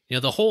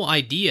 The whole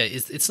idea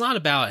is it's not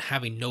about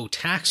having no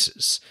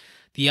taxes.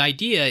 The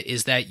idea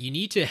is that you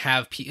need to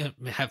have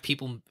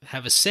people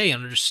have a say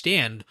and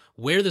understand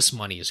where this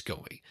money is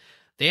going.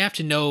 They have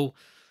to know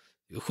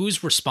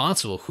who's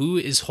responsible, who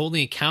is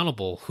holding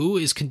accountable, who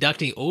is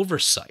conducting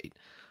oversight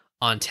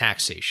on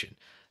taxation.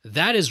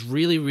 That is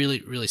really,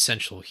 really, really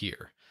essential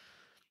here.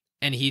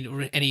 And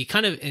he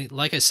kind of,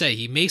 like I say,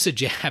 he makes a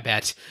jab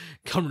at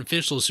government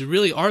officials who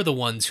really are the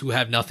ones who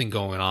have nothing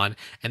going on,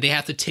 and they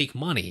have to take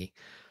money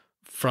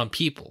from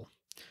people.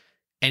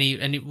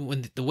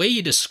 When the way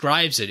he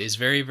describes it is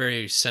very,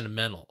 very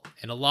sentimental.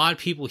 And a lot of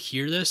people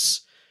hear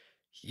this.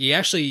 He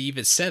actually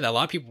even said that a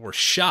lot of people were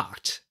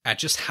shocked at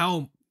just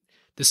how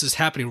this is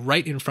happening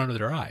right in front of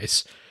their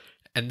eyes.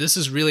 And this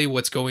is really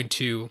what's going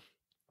to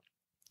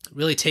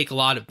really take a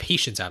lot of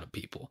patience out of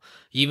people.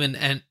 Even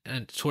and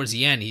towards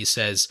the end, he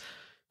says,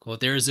 well,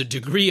 there is a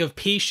degree of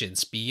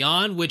patience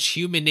beyond which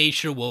human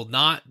nature will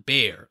not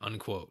bear,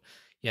 unquote.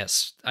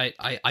 Yes,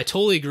 I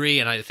totally agree,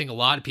 and I think a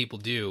lot of people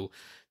do,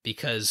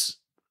 because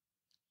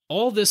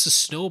all this is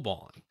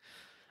snowballing.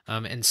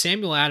 And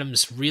Samuel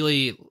Adams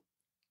really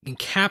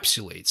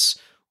encapsulates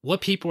what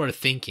people are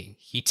thinking.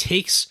 He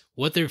takes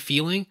what they're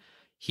feeling,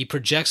 he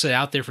projects it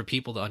out there for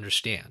people to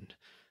understand.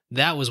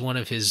 That was one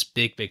of his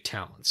big, big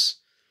talents.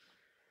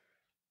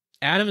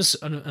 Adams,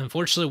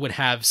 unfortunately, would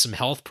have some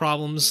health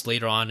problems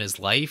later on in his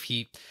life.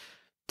 He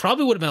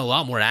probably would have been a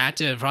lot more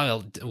active,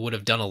 probably would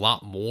have done a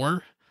lot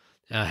more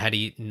had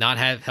he not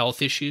had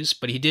health issues,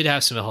 but he did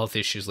have some health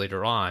issues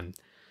later on.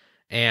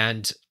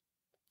 And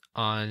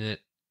on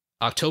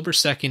October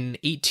 2nd,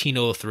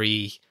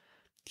 1803,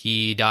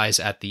 he dies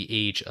at the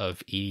age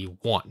of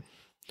 81.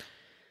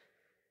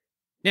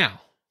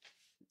 Now,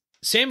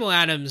 Samuel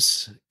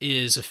Adams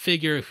is a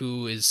figure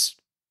who is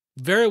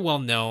very well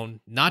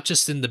known, not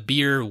just in the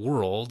beer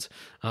world,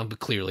 but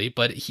clearly,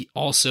 but he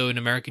also in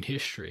American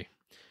history.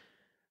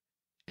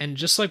 And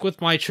just like with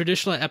my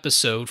traditional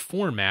episode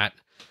format,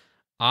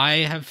 I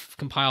have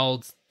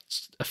compiled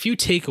a few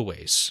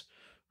takeaways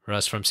for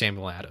us from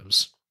Samuel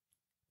Adams.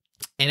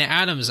 And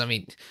Adams, I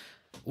mean,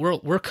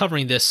 we're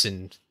covering this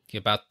in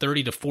about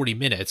 30 to 40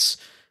 minutes.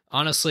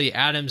 Honestly,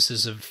 Adams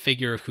is a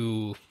figure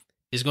who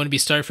is going to be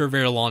studied for a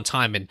very long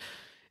time.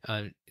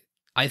 And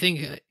I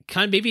think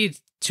kind of maybe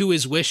to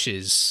his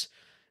wishes,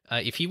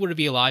 if he were to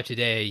be alive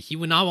today, he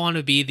would not want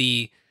to be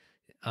the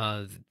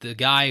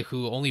guy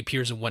who only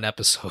appears in one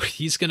episode.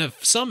 He's going to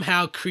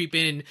somehow creep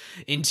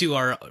into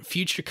our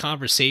future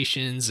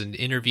conversations and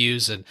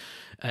interviews and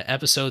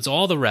episodes,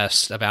 all the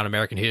rest about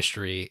American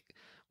history,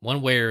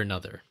 one way or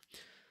another.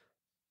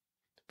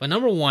 But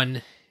number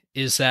one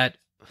is that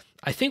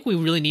I think we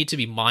really need to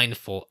be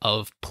mindful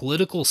of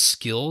political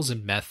skills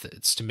and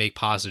methods to make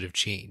positive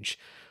change,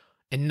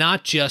 and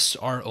not just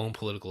our own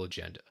political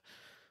agenda.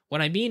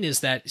 What I mean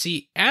is that,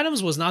 see,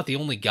 Adams was not the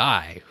only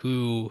guy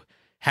who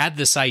had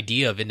this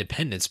idea of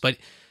independence, but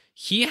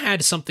he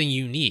had something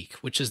unique,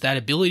 which is that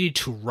ability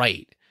to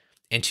write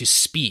and to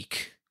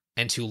speak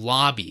and to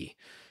lobby,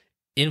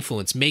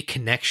 influence, make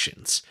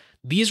connections.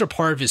 These are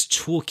part of his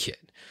toolkit.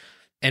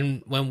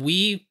 And when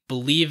we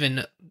believe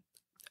in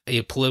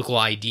a political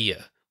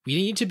idea, we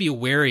need to be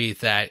wary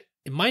that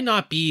it might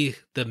not be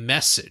the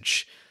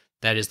message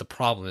that is the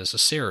problem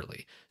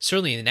necessarily.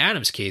 Certainly in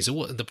Adams' case,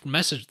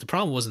 the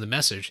problem wasn't the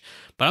message,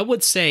 but I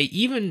would say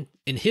even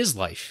in his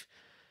life,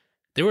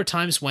 there were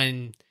times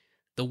when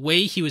the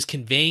way he was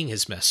conveying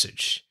his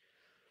message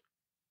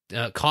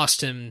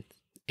cost him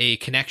a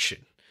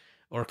connection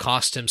or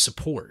cost him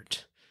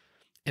support.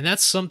 And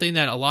that's something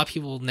that a lot of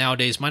people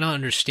nowadays might not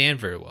understand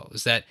very well,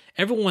 is that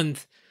everyone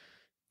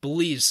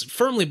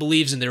firmly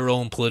believes in their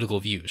own political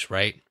views,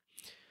 right?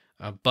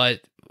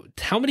 But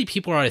how many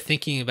people are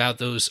thinking about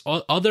those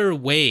other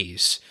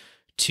ways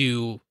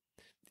to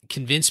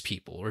convince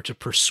people or to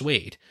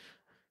persuade?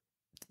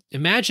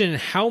 Imagine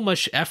how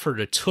much effort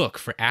it took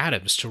for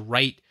Adams to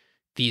write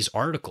these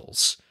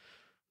articles.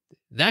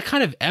 That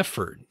kind of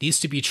effort needs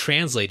to be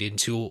translated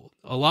into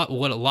what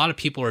a lot of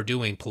people are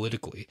doing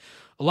politically.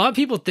 A lot of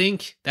people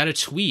think that a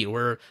tweet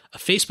or a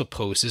Facebook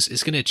post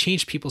is going to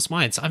change people's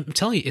minds. I'm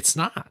telling you, it's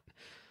not.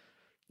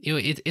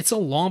 It's a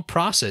long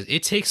process.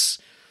 It takes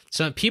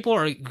some people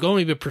are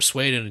going to be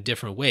persuaded in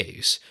different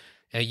ways.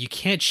 You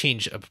can't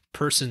change a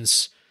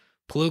person's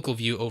political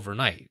view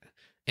overnight.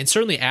 And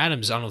certainly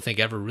Adams, I don't think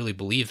ever really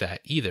believed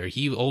that either.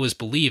 He always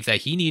believed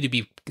that he needed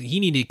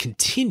to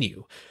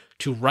continue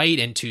to write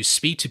and to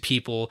speak to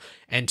people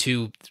and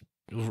to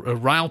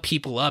rile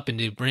people up and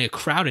to bring a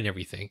crowd and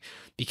everything,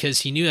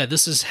 because he knew that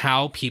this is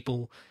how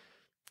people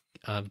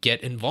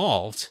get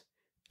involved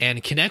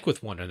and connect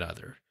with one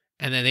another.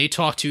 And then they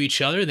talk to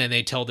each other, then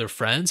they tell their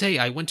friends, hey,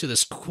 I went to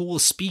this cool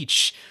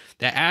speech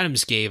that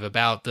Adams gave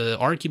about the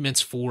arguments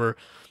for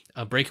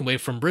breaking away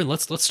from Britain.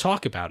 Let's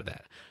talk about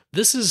that.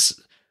 This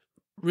is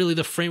really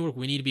the framework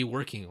we need to be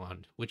working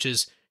on, which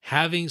is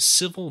having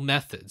civil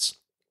methods.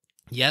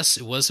 Yes,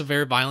 it was a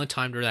very violent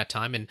time during that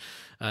time,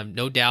 and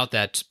no doubt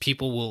that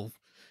people will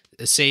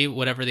say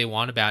whatever they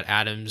want about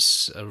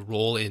Adams'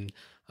 role in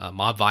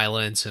mob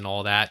violence and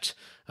all that.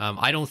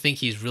 I don't think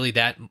he's really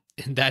that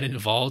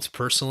involved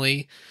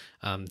personally,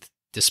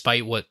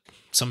 despite what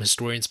some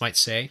historians might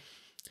say.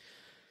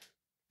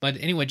 But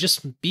anyway,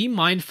 just be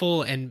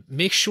mindful and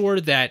make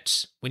sure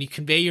that when you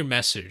convey your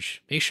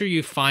message, make sure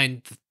you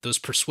find those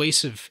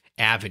persuasive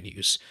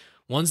avenues,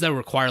 ones that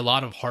require a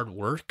lot of hard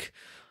work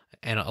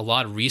and a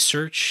lot of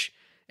research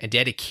and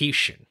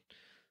dedication,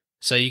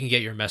 so you can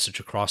get your message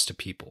across to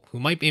people who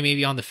might be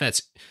maybe on the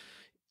fence.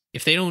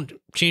 If they don't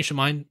change their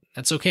mind,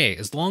 that's okay.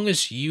 As long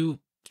as you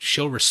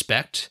show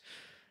respect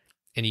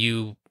and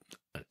you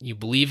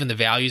believe in the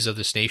values of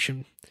this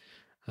nation,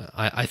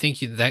 I think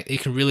that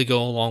it can really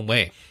go a long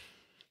way.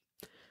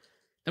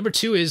 Number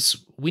two is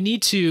we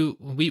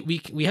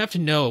have to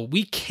know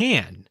we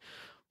can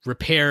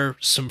repair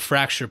some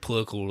fractured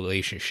political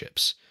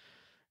relationships.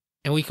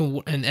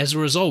 And as a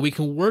result, we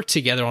can work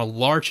together on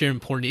larger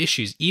important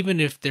issues, even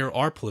if there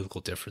are political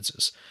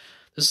differences.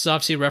 This is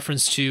obviously a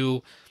reference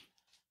to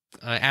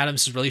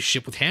Adams'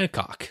 relationship with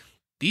Hancock.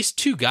 These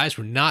two guys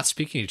were not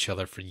speaking to each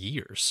other for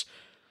years,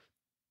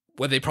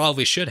 when they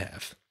probably should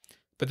have.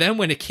 But then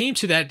when it came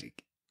to that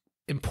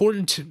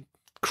important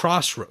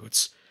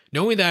crossroads,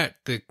 knowing that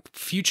the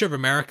future of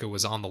America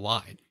was on the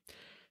line,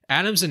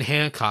 Adams and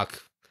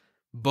Hancock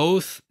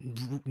both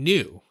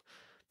knew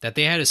that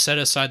they had to set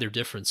aside their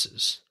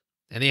differences,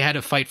 and they had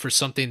to fight for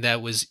something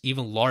that was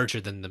even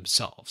larger than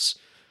themselves.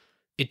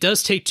 It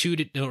does take two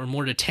or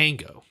more to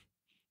tango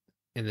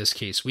in this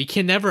case. I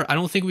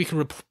don't think we can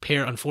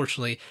repair,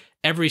 unfortunately,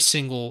 every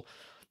single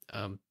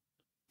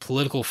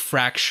political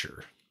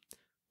fracture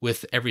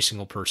with every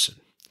single person.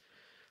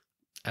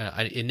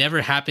 It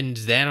never happened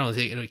then. I don't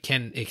think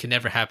it can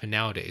never happen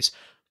nowadays.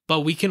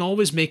 But we can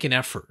always make an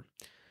effort.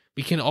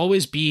 We can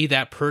always be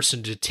that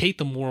person to take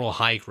the moral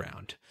high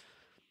ground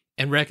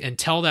and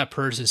tell that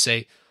person,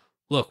 say,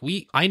 look,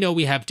 I know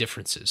we have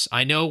differences.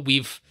 I know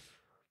we've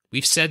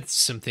said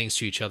some things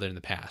to each other in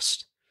the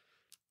past.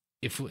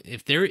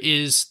 If there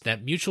is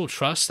that mutual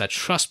trust, that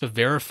trust but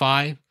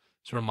verify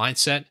sort of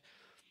mindset,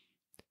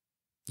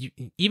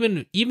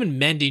 even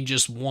mending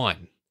just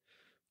one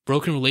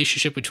broken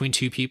relationship between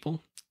two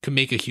people could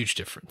make a huge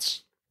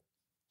difference.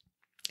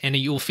 And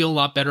you'll feel a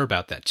lot better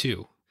about that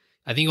too.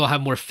 I think you'll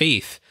have more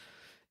faith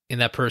in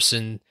that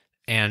person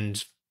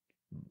and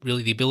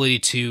really the ability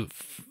to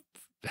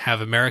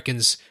have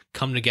Americans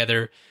come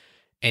together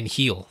and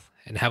heal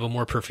and have a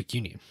more perfect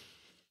union.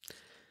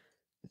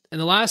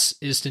 And the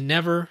last is to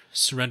never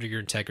surrender your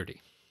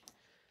integrity.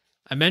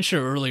 I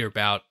mentioned earlier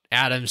about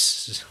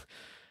Adams'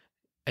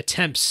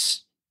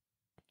 attempts,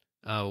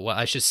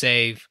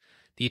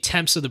 the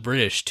attempts of the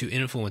British to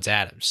influence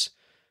Adams.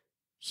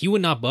 He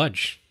would not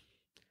budge.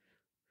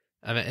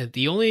 I mean,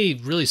 the only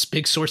really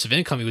big source of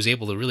income he was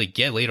able to really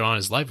get later on in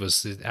his life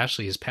was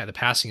actually the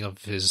passing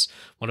of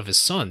one of his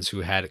sons,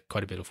 who had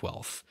quite a bit of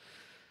wealth.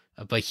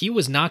 But he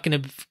was not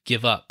going to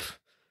give up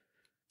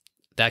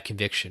that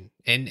conviction,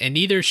 and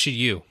neither should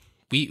you.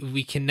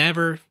 We can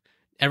never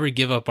ever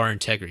give up our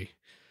integrity.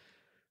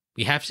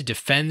 We have to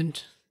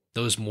defend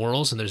those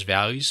morals and those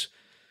values.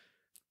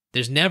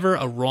 There's never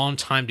a wrong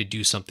time to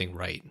do something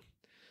right.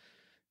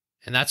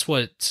 And that's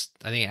what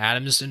I think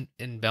Adams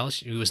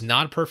embellished. He was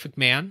not a perfect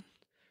man.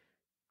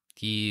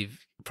 He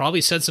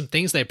probably said some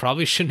things they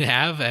probably shouldn't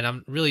have. And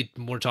I'm really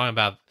more talking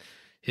about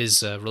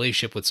his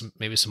relationship with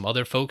maybe some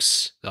other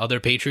folks, other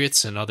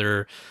patriots and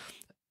other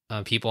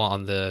people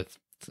on the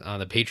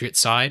Patriot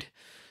side.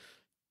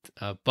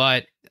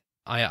 But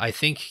I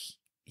think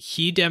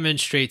he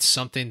demonstrates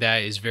something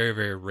that is very,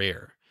 very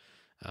rare.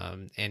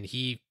 And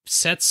he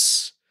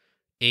sets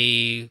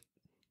a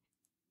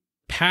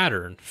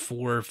pattern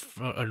for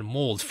a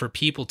mold for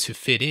people to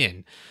fit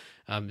in.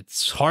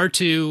 It's hard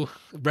to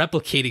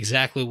replicate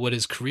exactly what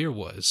his career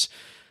was,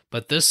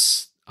 but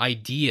this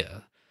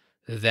idea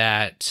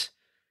that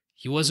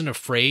he wasn't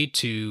afraid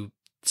to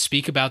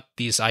speak about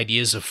these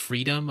ideas of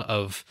freedom,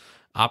 of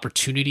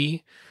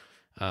opportunity,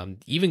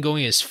 even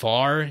going as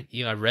far,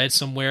 I read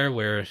somewhere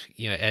where,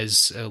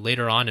 as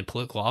later on in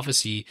political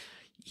office, he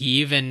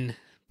even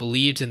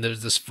believed in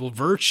this full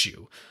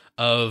virtue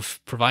of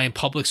providing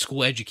public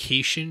school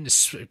education,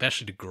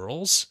 especially to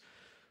girls.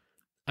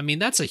 I mean,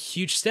 that's a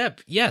huge step.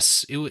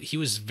 Yes, he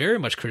was very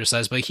much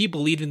criticized, but he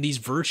believed in these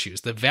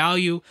virtues, the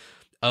value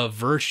of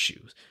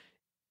virtue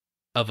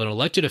of an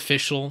elected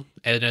official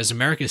and as an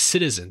American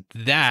citizen.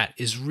 That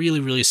is really,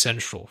 really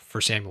central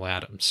for Samuel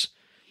Adams.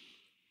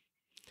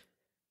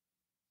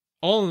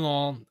 All in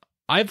all,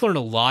 I've learned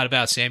a lot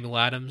about Samuel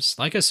Adams.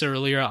 Like I said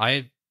earlier,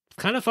 I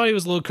kind of thought he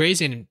was a little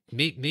crazy, and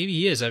maybe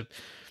he is.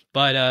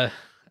 The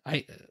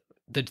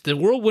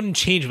world wouldn't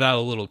change without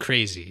a little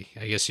crazy,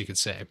 I guess you could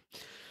say.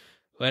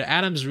 But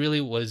Adams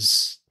really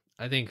was,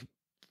 I think,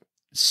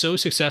 so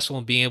successful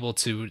in being able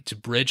to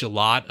bridge a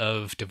lot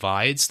of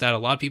divides that a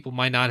lot of people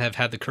might not have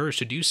had the courage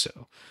to do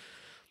so.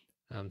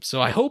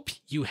 So I hope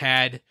you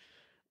had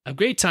a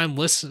great time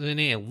listening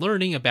and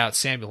learning about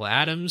Samuel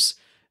Adams.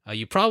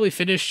 You probably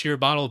finished your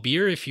bottle of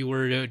beer if you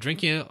were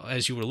drinking it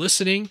as you were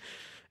listening,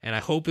 and I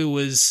hope it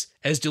was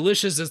as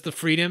delicious as the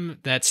freedom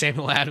that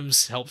Samuel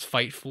Adams helped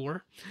fight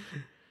for.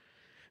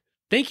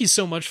 Thank you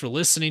so much for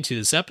listening to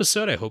this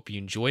episode. I hope you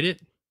enjoyed it.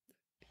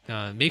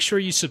 Make sure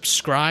you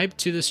subscribe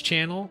to this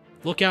channel.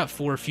 Look out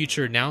for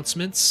future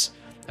announcements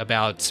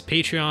about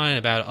Patreon,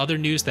 about other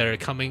news that are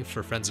coming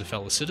for Friends and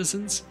Fellow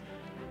Citizens.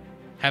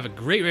 Have a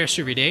great rest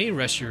of your day,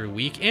 rest of your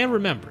week, and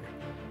remember,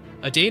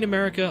 a day in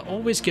America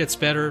always gets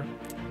better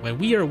when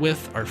we are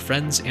with our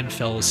friends and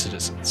fellow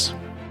citizens.